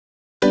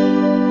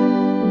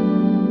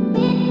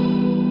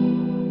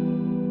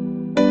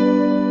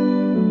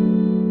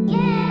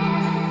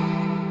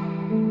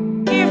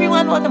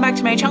welcome back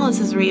to my channel. This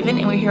is Raven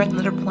and we're here with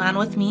another Plan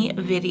With Me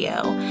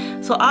video.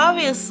 So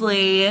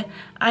obviously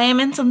I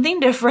am in something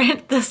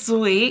different this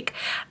week.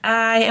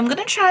 I am going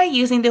to try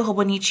using the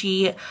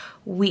Hobonichi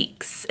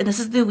Weeks, and this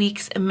is the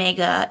Weeks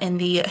Mega in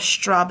the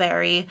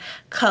strawberry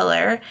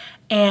color.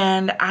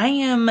 And I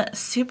am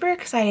super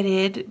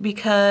excited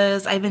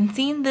because I've been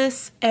seeing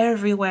this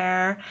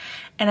everywhere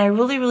and I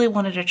really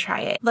wanted to try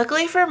it.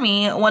 Luckily for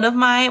me, one of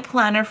my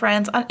planner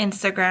friends on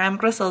Instagram,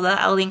 Griselda,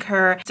 I'll link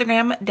her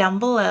Instagram down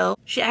below,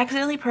 she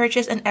accidentally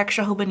purchased an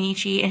extra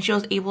Hobonichi and she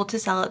was able to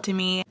sell it to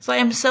me. So I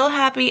am so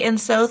happy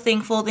and so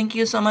thankful. Thank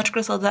you so much,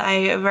 Griselda.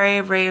 I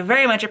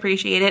very much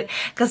appreciate it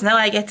because now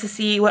I get to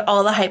see what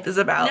all the hype is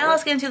about. Now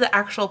let's get into the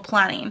actual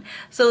planning.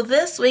 So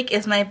this week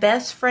is my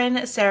best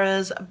friend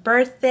Sarah's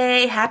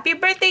birthday. Happy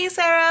birthday,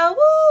 Sarah!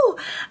 Woo!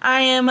 I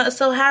am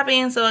so happy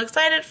and so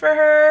excited for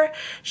her.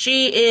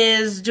 She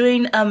is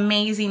doing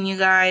amazing, you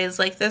guys.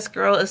 Like, this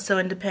girl is so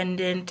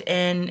independent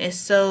and is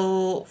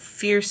so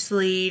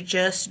fiercely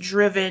just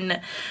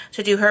driven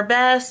to do her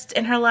best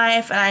in her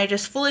life, and I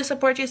just fully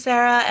support you,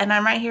 Sarah, and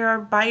I'm right here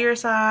by your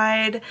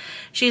side.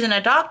 She's in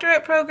a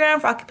doctorate program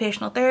for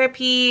occupational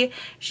therapy.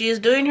 She is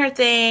doing her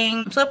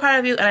thing. I'm so proud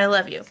of you and I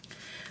love you.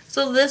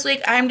 So this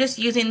week I'm just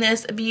using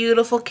this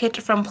beautiful kit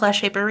from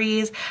Plush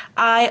Paperies.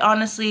 I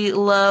honestly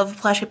love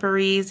Plush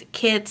Paperies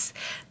kits.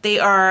 They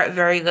are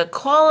very good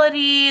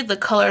quality. The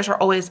colors are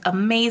always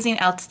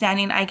amazing,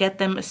 outstanding. I get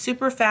them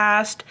super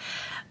fast.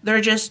 They're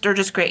just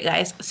great,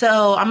 guys.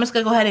 So I'm just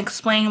gonna go ahead and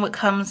explain what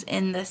comes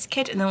in this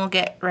kit and then we'll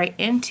get right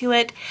into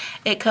it.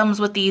 It comes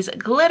with these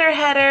glitter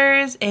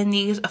headers in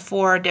these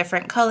 4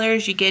 different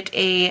colors. You get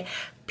a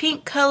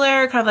pink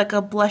color, kind of like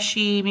a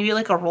blushy, maybe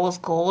like a rose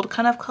gold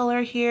kind of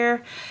color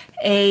here,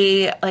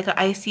 like an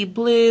icy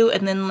blue,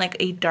 and then like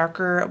a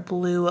darker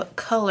blue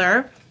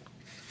color.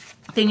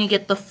 Then you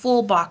get the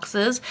full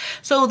boxes.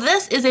 So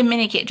this is a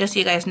mini kit, just so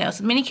you guys know.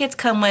 So mini kits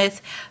come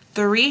with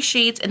 3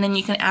 sheets and then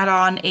you can add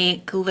on a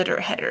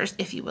glitter headers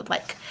if you would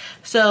like.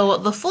 So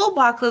the full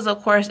boxes,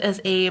 of course, is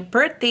a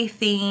birthday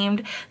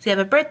themed. So you have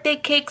a birthday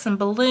cake, some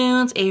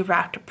balloons, a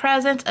wrapped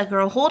present, a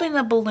girl holding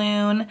a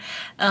balloon,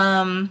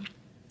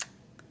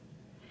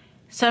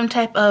 some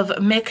type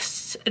of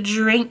mixed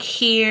drink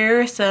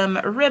here, some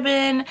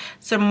ribbon,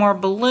 some more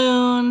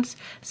balloons,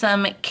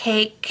 some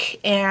cake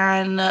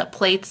and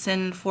plates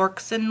and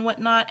forks and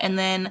whatnot, and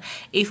then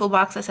a full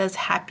box that says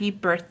happy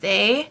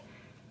birthday.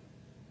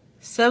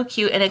 So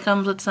cute, and it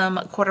comes with some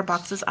quarter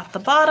boxes at the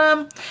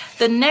bottom.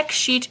 The next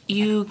sheet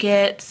you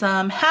get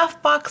some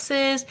half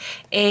boxes,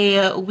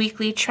 a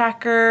weekly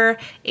tracker,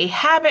 a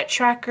habit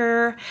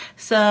tracker,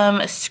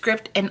 some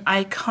script and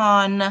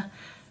icon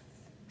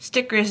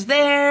stickers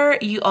there.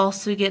 You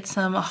also get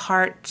some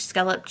heart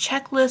scallop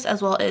checklist as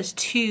well as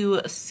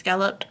 2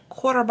 scalloped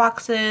quarter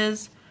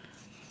boxes.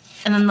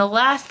 And then the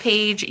last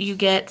page you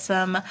get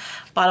some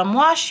bottom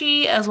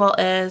washi as well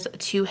as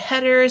 2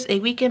 headers, a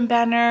weekend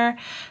banner,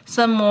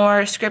 some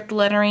more script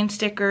lettering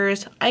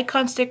stickers,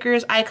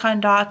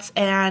 icon dots,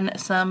 and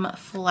some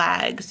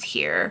flags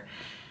here.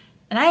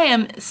 And I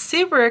am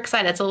super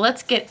excited, so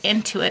let's get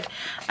into it.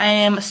 I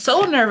am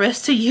so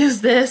nervous to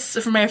use this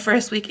for my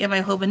first week in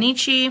my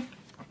Hobonichi,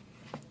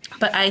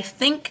 but I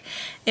think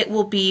it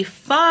will be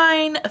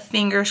fine.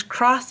 Fingers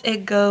crossed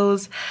it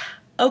goes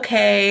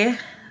okay.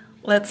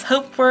 Let's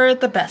hope for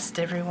the best,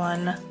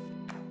 everyone.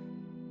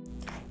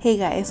 Hey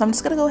guys, so I'm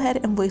just gonna go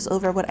ahead and voice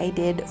over what I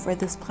did for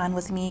this plan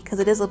with me because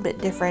it is a bit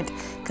different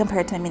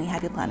compared to my mini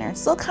happy planner.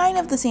 Still kind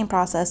of the same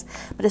process,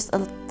 but just a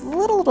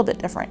little bit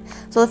different.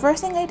 So the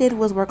first thing I did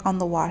was work on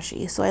the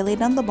washi. So I laid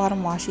down the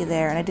bottom washi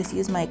there and I just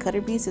used my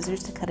cutter bee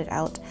scissors to cut it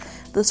out.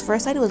 This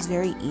first side was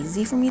very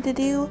easy for me to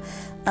do.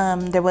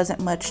 There wasn't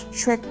much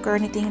trick or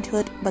anything to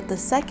it, but the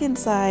second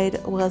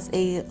side was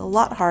a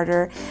lot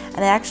harder,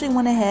 and I actually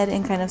went ahead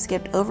and kind of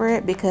skipped over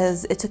it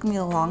because it took me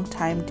a long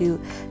time to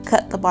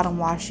cut the bottom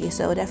washi.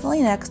 So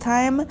definitely next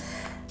time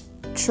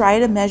try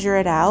to measure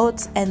it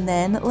out and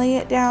then lay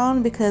it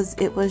down because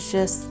it was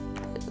just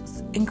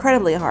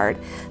incredibly hard.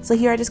 So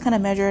here I just kind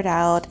of measure it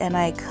out and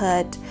I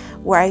cut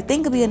where I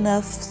think will be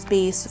enough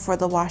space for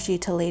the washi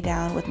to lay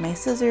down with my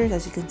scissors,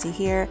 as you can see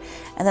here,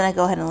 and then I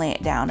go ahead and lay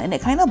it down. And it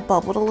kind of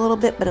bubbled a little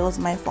bit, but it was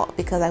my fault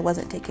because I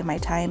wasn't taking my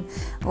time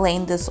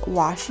laying this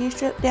washi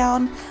strip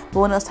down. But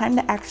when it was time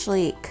to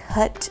actually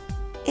cut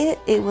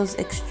it was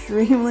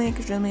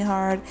extremely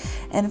hard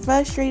and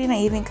frustrating. I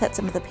even cut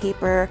some of the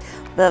paper,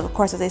 but of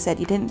course, as I said,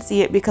 you didn't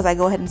see it because I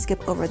go ahead and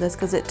skip over this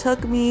because it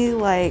took me,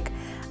 like,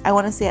 I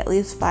want to say at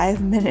least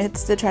 5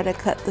 minutes to try to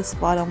cut this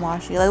bottom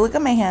washi. Like, look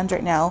at my hands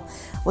right now.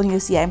 When you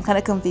see, I'm kind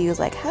of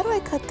confused, like, how do I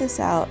cut this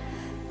out?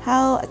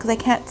 Because I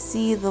can't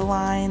see the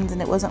lines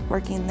and it wasn't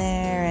working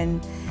there,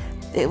 and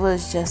it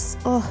was just,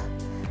 oh,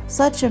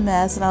 such a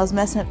mess. And I was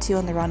messing up too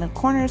on the rounded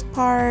corners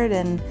part,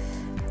 and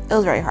it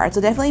was very hard.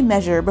 So definitely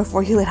measure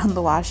before you lay on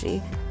the washi.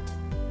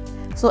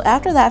 So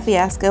after that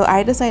fiasco,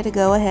 I decided to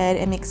go ahead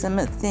and make some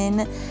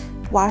thin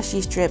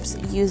washi strips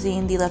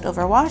using the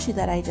leftover washi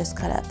that I just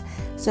cut up.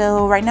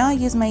 So right now I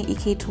use my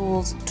EK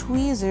Tools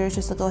tweezers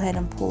just to go ahead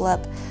and pull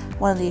up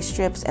one of these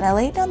strips, and I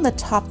laid down the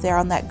top there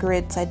on that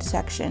grid side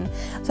section.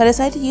 So I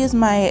decided to use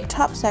my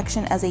top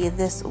section as a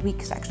this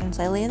week section.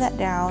 So I lay that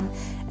down,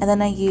 and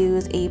then I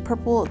use a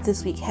purple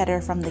this week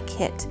header from the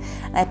kit,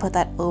 and I put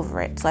that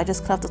over it. So I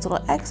just cut off this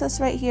little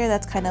excess right here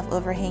that's kind of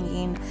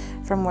overhanging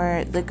from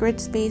where the grid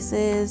space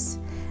is,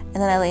 and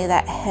then I lay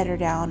that header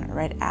down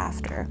right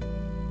after.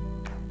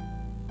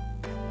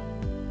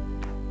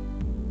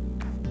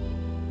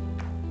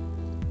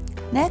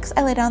 Next,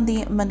 I lay down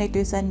the Monday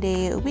through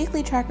Sunday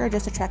weekly tracker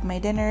just to track my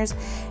dinners.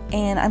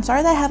 And I'm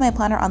sorry that I have my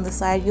planner on the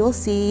side. You'll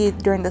see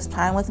during this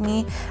plan with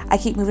me, I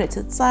keep moving it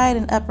to the side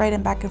and upright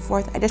and back and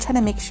forth. I just try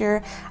to make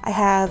sure I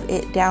have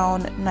it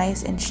down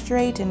nice and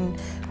straight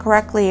and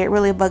correctly. It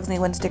really bugs me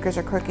when stickers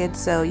are crooked,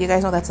 so you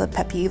guys know that's a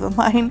pet peeve of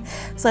mine.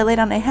 So I lay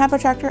down a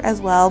habit tracker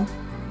as well,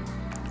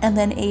 and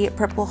then a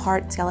purple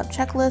heart scallop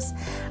checklist.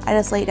 I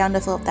just lay it down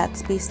to fill up that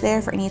space there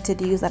for any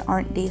to-dos that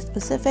aren't day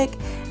specific,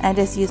 and I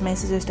just use my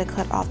scissors to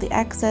cut off the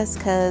excess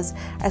because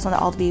I just want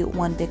it all to be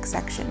one big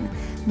section.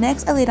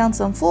 Next, I lay down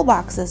some full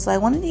boxes. So I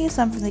wanted to use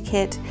some from the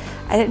kit.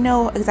 I didn't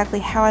know exactly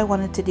how I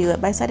wanted to do it,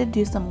 but I decided to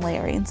do some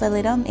layering. So I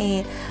laid down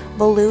a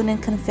balloon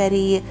and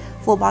confetti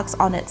full box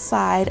on its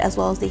side, as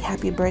well as the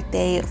happy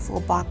birthday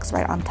full box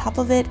right on top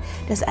of it,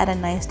 just to add a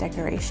nice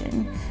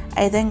decoration.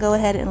 I then go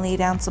ahead and lay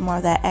down some more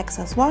of that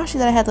excess washi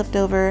that I had left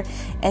over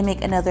and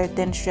make another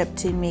thin strip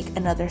to make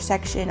another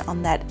section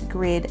on that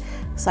grid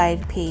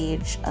side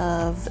page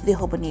of the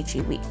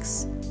Hobonichi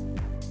weeks.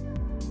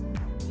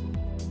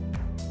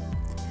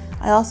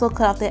 I also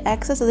cut off the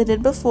excess as I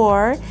did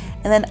before,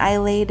 and then I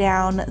lay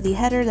down the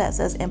header that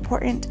says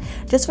important,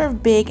 just for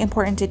big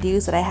important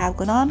to-dos that I have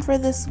going on for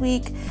this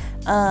week.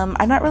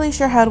 I'm not really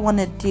sure how I'd want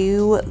to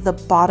do the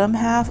bottom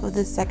half of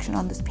this section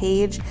on this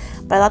page,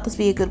 but I thought this would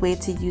be a good way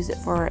to use it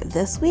for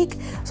this week.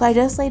 So I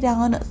just lay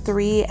down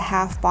 3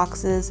 half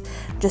boxes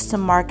just to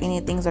mark any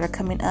things that are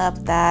coming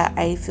up that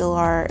I feel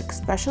are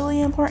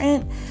especially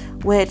important,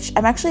 which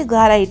I'm actually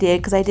glad I did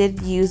because I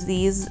did use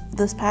these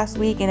this past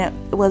week and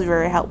it was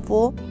very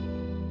helpful.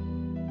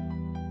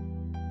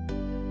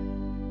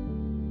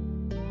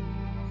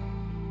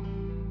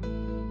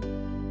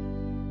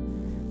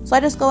 So I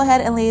just go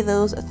ahead and lay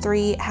those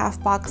 3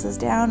 half boxes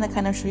down to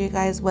kind of show you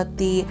guys what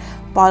the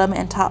bottom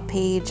and top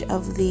page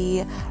of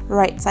the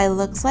right side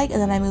looks like, and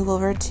then I move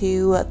over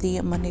to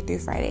the Monday through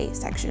Friday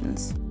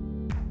sections.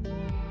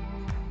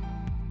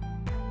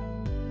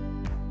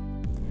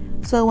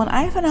 So when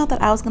I found out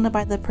that I was going to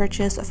buy the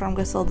purchase from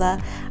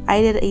Griselda,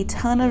 I did a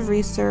ton of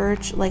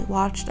research, like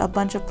watched a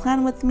bunch of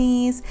Plan With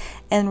Me's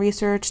and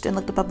researched and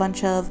looked up a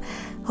bunch of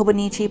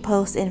Hobonichi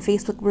posts in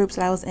Facebook groups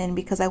that I was in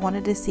because I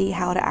wanted to see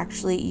how to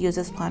actually use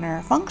this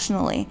planner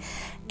functionally.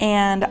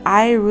 And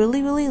I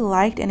really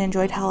liked and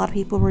enjoyed how a lot of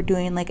people were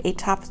doing like a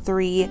top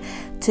 3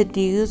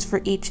 to-dos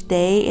for each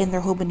day in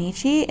their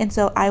Hobonichi, and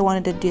so I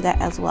wanted to do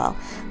that as well.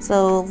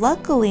 So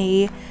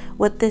luckily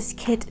with this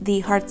kit,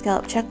 the heart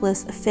scallop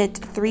checklist fit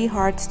 3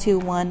 hearts to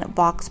 1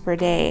 box per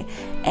day,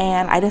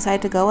 and I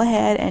decided to go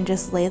ahead and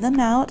just lay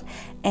them out,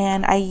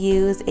 and I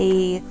use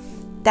a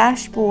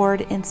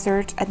dashboard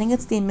insert. I think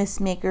it's the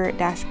Mist Maker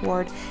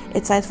dashboard.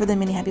 It's sized for the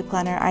mini happy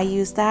planner. I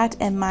use that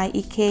and my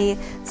EK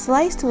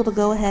slice tool to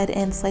go ahead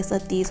and slice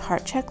up these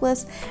heart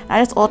checklists.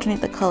 I just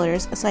alternate the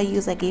colors. So I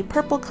use like a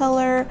purple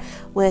color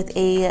with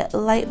a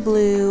light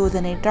blue,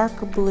 then a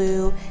darker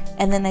blue,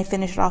 and then I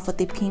finish it off with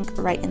the pink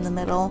right in the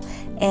middle.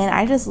 And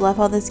I just love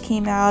how this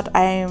came out.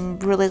 I'm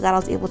really glad I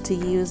was able to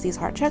use these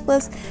heart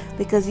checklists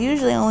because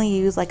usually I only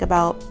use like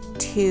about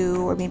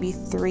 2 or maybe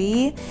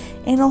 3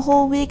 in a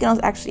whole week, and I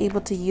was actually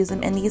able to use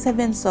them, and these have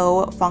been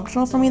so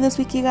functional for me this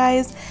week, you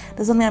guys.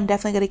 This is something I'm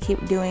definitely going to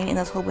keep doing in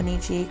this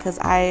Hobonichi because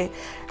I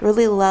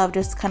really love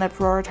just kind of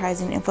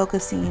prioritizing and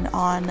focusing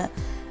on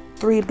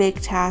 3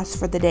 big tasks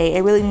for the day.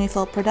 It really made me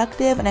feel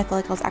productive, and I feel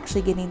like I was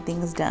actually getting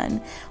things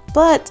done.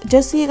 But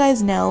just so you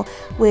guys know,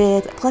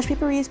 with Plush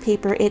Paperies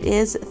paper, it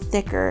is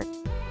thicker.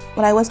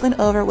 When I was going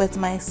over with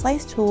my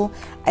slice tool,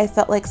 I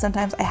felt like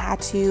sometimes I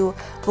had to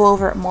go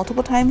over it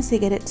multiple times to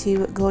get it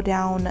to go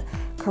down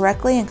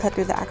correctly and cut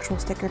through the actual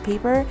sticker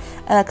paper.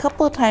 And a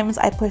couple of times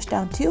I pushed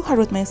down too hard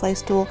with my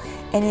slice tool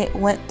and it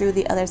went through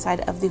the other side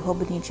of the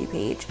Hobonichi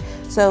page.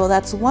 So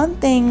that's one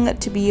thing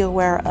to be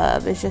aware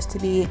of, is just to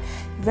be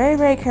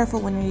very careful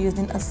when you're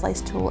using a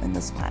slice tool in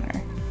this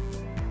planner.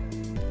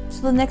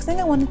 So the next thing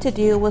I wanted to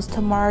do was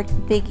to mark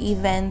big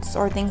events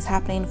or things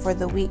happening for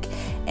the week.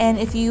 And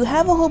if you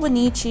have a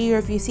Hobonichi or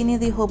if you've seen any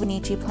of the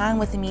Hobonichi Plan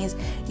With Me's,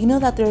 you know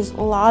that there's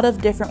a lot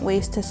of different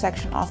ways to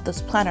section off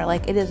this planner.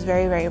 Like, it is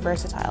very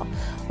versatile.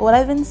 What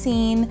I've been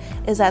seeing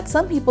is that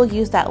some people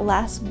use that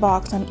last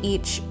box on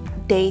each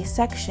day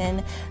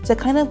section to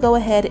kind of go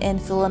ahead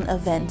and fill in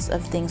events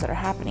of things that are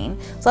happening.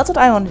 So that's what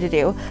I wanted to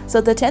do.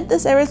 So the 10th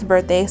is Sarah's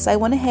birthday, so I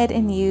went ahead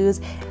and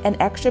used an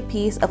extra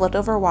piece of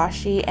leftover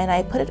washi and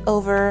I put it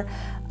over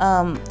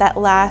that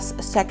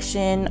last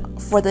section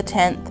for the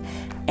 10th.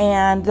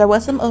 And there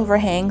was some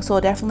overhang, so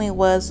it definitely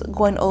was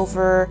going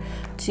over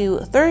to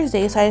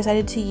Thursday, so I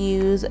decided to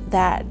use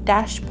that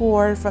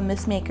dashboard from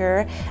Miss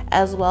Maker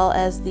as well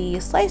as the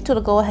slice tool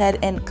to go ahead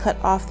and cut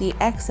off the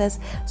excess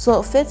so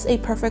it fits a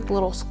perfect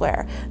little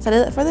square. So I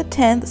did it for the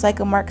 10th so I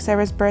could mark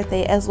Sarah's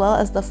birthday, as well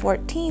as the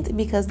 14th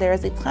because there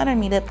is a planner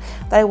meetup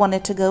that I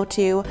wanted to go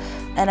to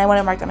and I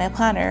wanted to mark on my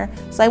planner.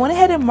 So I went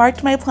ahead and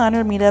marked my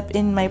planner meetup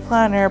in my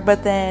planner,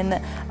 but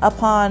then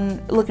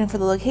upon looking for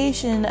the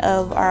location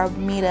of our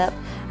meetup,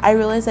 I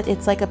realized that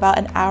it's like about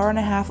an hour and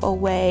a half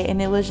away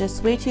and it was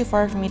just way too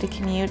far for me to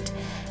commute.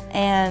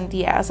 And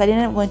yeah, so I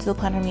didn't go into the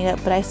planner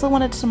meetup, but I still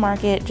wanted to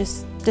mark it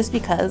just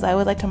because I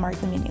would like to mark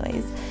them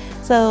anyways.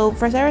 So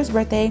for Sarah's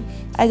birthday,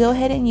 I go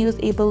ahead and use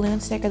a balloon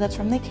sticker that's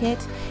from the kit,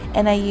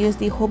 and I use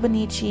the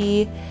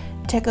Hobonichi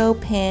Teco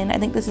pin. I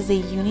think this is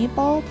a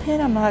Uniball pin.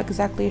 I'm not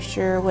exactly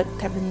sure what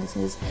type of pin this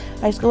is.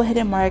 I just go ahead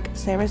and mark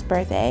Sarah's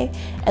birthday.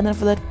 And then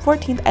for the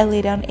 14th, I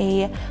lay down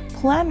a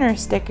planner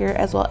sticker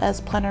as well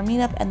as planner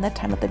meetup and the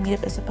time that the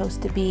meetup is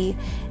supposed to be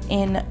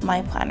in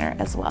my planner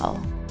as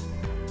well.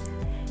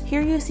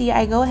 Here you see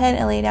I go ahead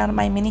and lay down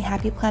my mini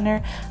happy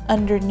planner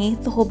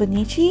underneath the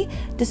Hobonichi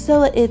just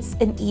so that it's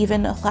an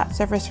even flat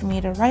surface for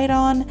me to write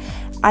on.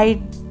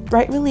 I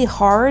write really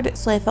hard,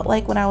 so I felt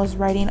like when I was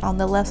writing on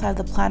the left side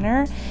of the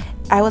planner,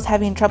 I was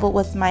having trouble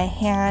with my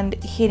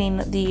hand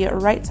hitting the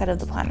right side of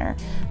the planner.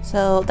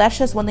 So that's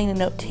just one thing to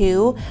note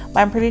too, but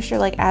I'm pretty sure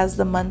like as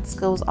the months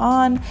goes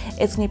on,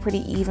 it's gonna be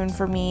pretty even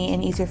for me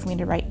and easier for me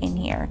to write in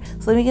here.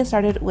 So let me get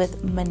started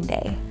with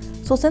Monday.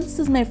 So since this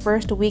is my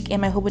first week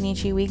in my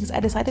Hobonichi weeks, I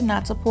decided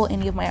not to pull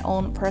any of my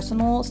own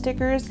personal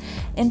stickers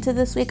into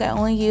this week. I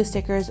only use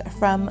stickers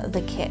from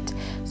the kit.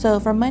 So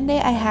for Monday,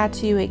 I had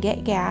to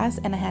get gas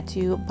and I had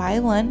to buy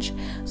lunch.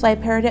 So I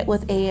paired it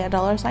with a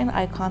 $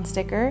 icon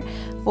sticker.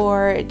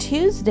 For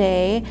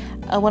Tuesday,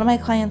 one of my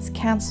clients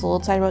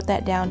canceled, so I wrote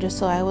that down just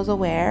so I was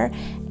aware.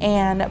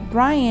 And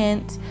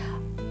Bryant's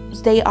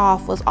day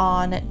off was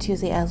on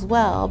Tuesday as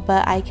well,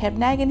 but I kept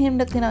nagging him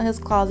to clean out his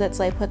closet,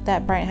 so I put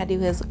that Bryant had to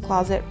do his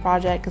closet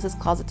project because his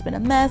closet's been a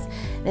mess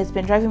and it's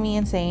been driving me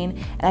insane,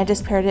 and I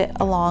just paired it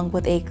along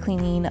with a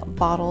cleaning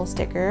bottle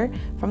sticker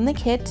from the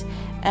kit.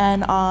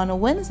 And on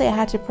Wednesday, I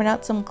had to print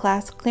out some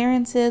class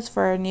clearances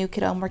for a new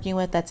kid I'm working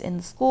with that's in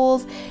the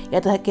schools. You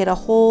have to get a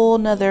whole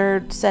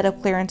nother set of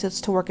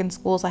clearances to work in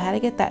schools. So I had to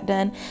get that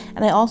done.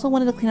 And I also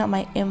wanted to clean out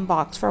my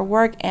inbox for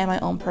work and my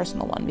own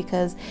personal one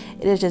because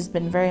it has just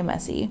been very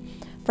messy.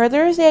 For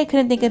Thursday, I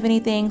couldn't think of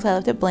anything, so I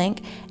left it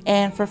blank.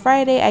 And for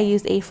Friday, I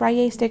used a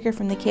Friday sticker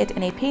from the kit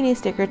and a payday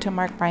sticker to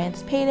mark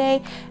Brian's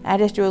payday. I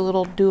just drew a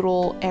little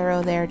doodle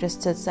arrow there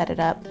just to set it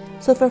up.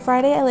 So for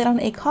Friday, I laid on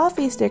a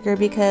coffee sticker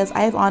because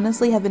I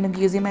honestly have been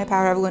abusing my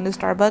power of going to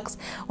Starbucks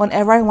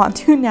whenever I want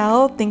to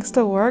now, thanks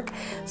to work.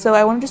 So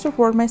I want to just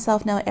reward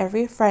myself now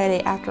every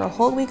Friday after a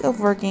whole week of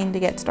working to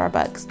get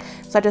Starbucks.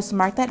 So I just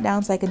marked that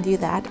down so I can do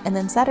that. And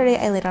then Saturday,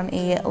 I laid on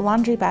a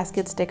laundry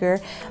basket sticker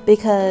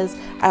because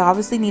I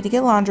obviously need to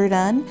get laundry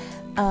done.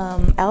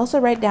 I also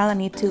write down I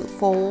need to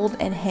fold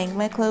and hang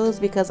my clothes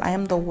because I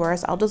am the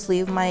worst. I'll just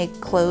leave my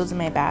clothes in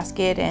my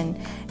basket, and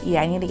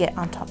yeah, I need to get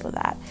on top of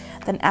that.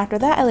 Then after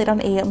that, I laid on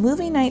a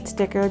movie night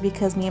sticker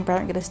because me and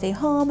Brian are going to stay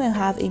home and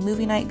have a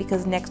movie night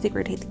because next week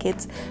we're going to take the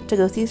kids to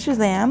go see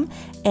Shazam.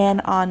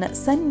 And on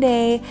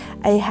Sunday,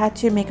 I had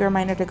to make a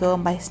reminder to go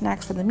and buy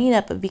snacks for the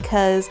meetup, but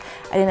because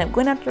I didn't end up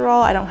going after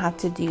all, I don't have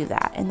to do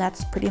that. And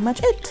that's pretty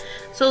much it.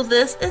 So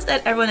this is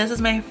it, everyone. This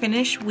is my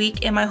finished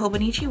week in my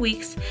Hobonichi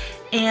weeks.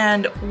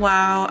 And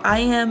wow, I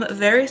am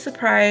very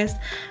surprised.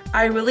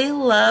 I really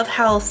love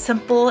how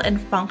simple and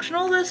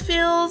functional this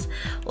feels.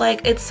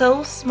 Like, it's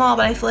so small,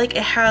 but I feel like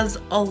it has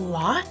a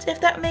lot,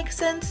 if that makes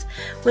sense.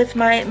 With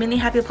my mini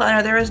happy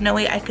planner, there is no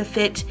way I could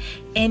fit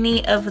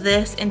any of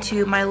this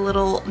into my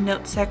little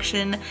note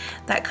section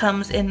that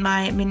comes in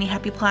my mini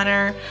happy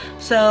planner.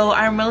 So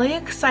I'm really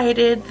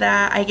excited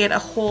that I get a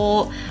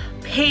whole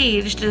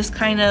page to just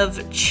kind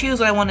of choose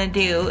what I want to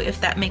do, if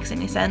that makes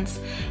any sense.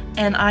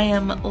 And I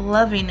am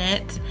loving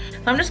it. So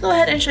I'm just gonna go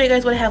ahead and show you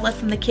guys what I have left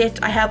from the kit.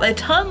 I have a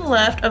ton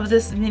left of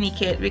this mini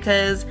kit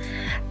because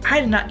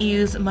I did not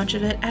use much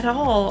of it at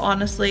all,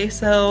 honestly.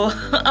 So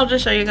I'll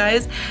just show you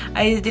guys.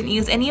 I didn't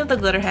use any of the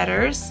glitter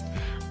headers.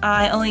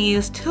 I only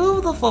used 2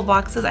 of the full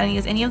boxes. I didn't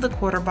use any of the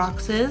quarter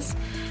boxes.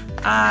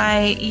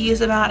 I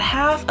used about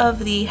half of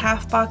the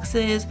half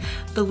boxes,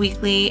 the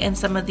weekly, and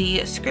some of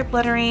the script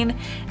lettering,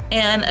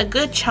 and a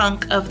good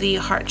chunk of the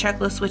heart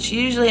checklist, which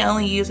usually I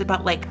only use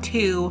about like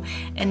 2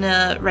 in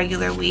a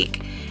regular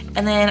week.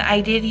 And then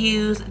I did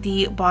use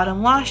the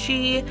bottom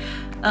washi,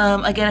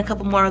 again a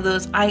couple more of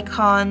those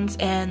icons,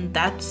 and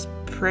that's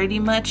pretty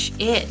much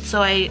it.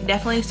 So I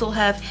definitely still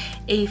have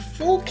a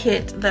full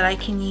kit that I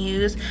can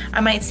use. I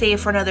might save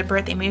for another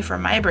birthday, maybe for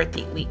my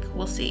birthday week,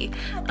 we'll see.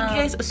 Thank you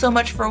guys so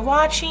much for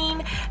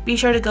watching. Be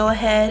sure to go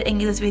ahead and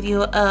give this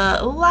video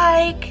a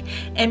like,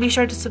 and be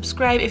sure to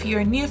subscribe if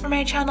you're new for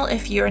my channel.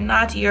 If you're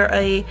not, you're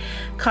a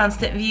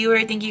constant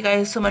viewer. Thank you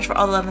guys so much for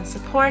all the love and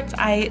support.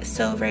 I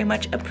so very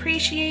much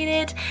appreciate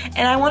it.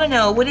 And I want to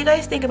know, what do you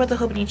guys think about the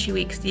Hobonichi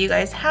weeks? Do you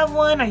guys have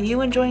one? Are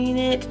you enjoying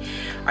it?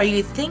 Are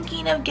you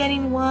thinking of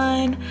getting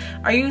one?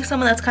 crane? Are you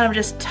someone that's kind of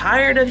just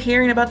tired of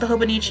hearing about the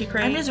Hobonichi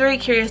crane? I'm just very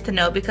curious to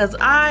know, because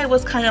I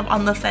was kind of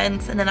on the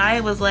fence, and then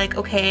I was like,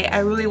 okay, I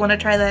really want to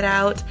try that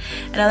out,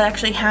 and I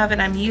actually have it,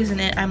 I'm using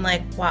it. I'm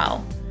like,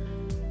 wow,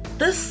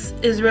 this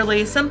is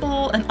really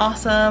simple and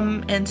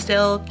awesome and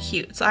still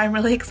cute. So I'm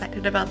really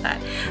excited about that.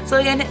 So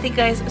again, thank you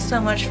guys so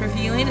much for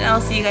viewing, and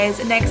I'll see you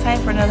guys next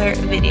time for another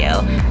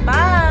video.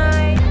 Bye!